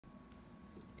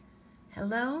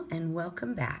Hello and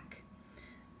welcome back.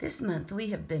 This month we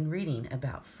have been reading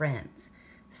about friends.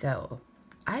 So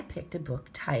I picked a book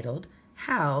titled,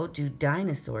 How Do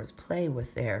Dinosaurs Play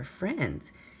with Their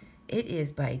Friends? It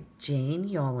is by Jane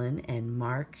Yolen and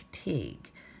Mark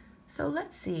Teague. So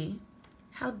let's see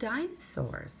how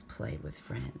dinosaurs play with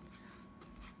friends.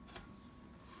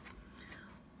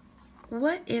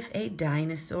 What if a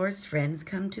dinosaur's friends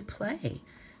come to play?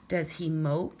 Does he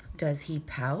mope? Does he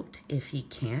pout if he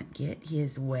can't get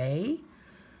his way?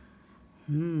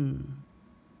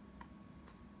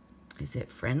 Is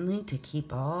it friendly to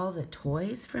keep all the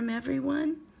toys from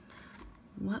everyone?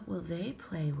 What will they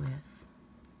play with?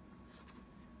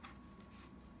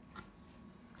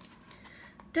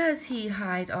 Does he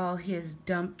hide all his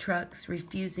dump trucks,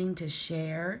 refusing to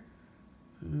share?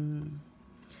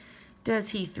 Does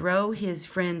he throw his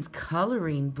friends'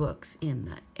 coloring books in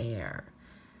the air?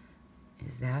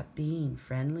 Is that being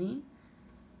friendly?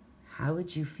 How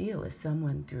would you feel if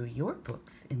someone threw your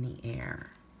books in the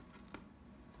air?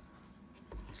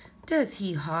 Does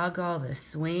he hog all the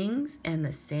swings and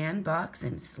the sandbox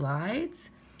and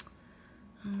slides?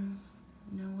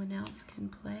 No one else can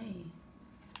play.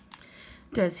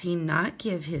 Does he not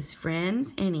give his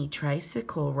friends any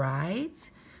tricycle rides?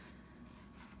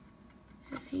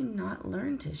 Has he not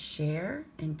learned to share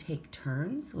and take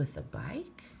turns with a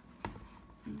bike?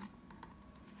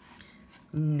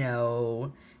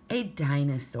 No, a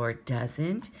dinosaur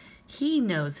doesn't. He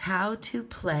knows how to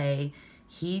play.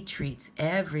 He treats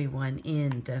everyone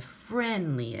in the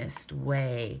friendliest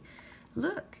way.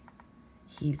 Look,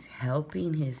 he's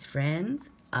helping his friends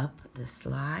up the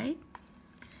slide.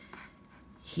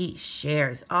 He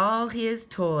shares all his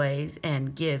toys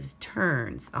and gives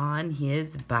turns on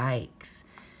his bikes.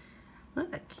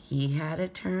 Look, he had a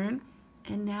turn,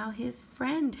 and now his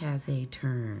friend has a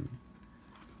turn.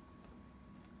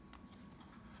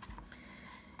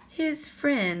 His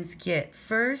friends get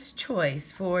first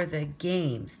choice for the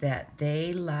games that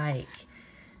they like.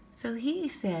 So he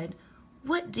said,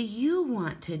 "What do you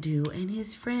want to do?" And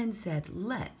his friend said,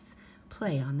 "Let's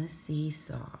play on the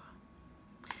seesaw."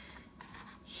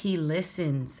 He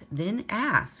listens, then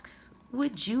asks,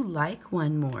 "Would you like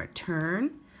one more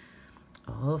turn?"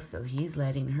 Oh, so he's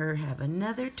letting her have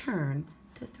another turn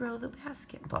to throw the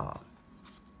basketball.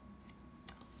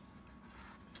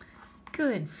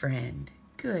 Good friend,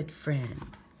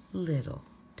 little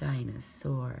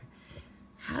dinosaur.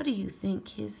 How do you think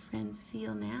his friends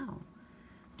feel now?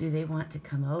 Do they want to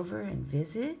come over and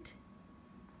visit?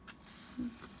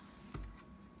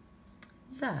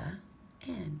 The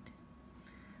end.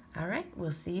 All right,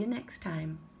 we'll see you next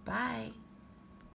time. Bye.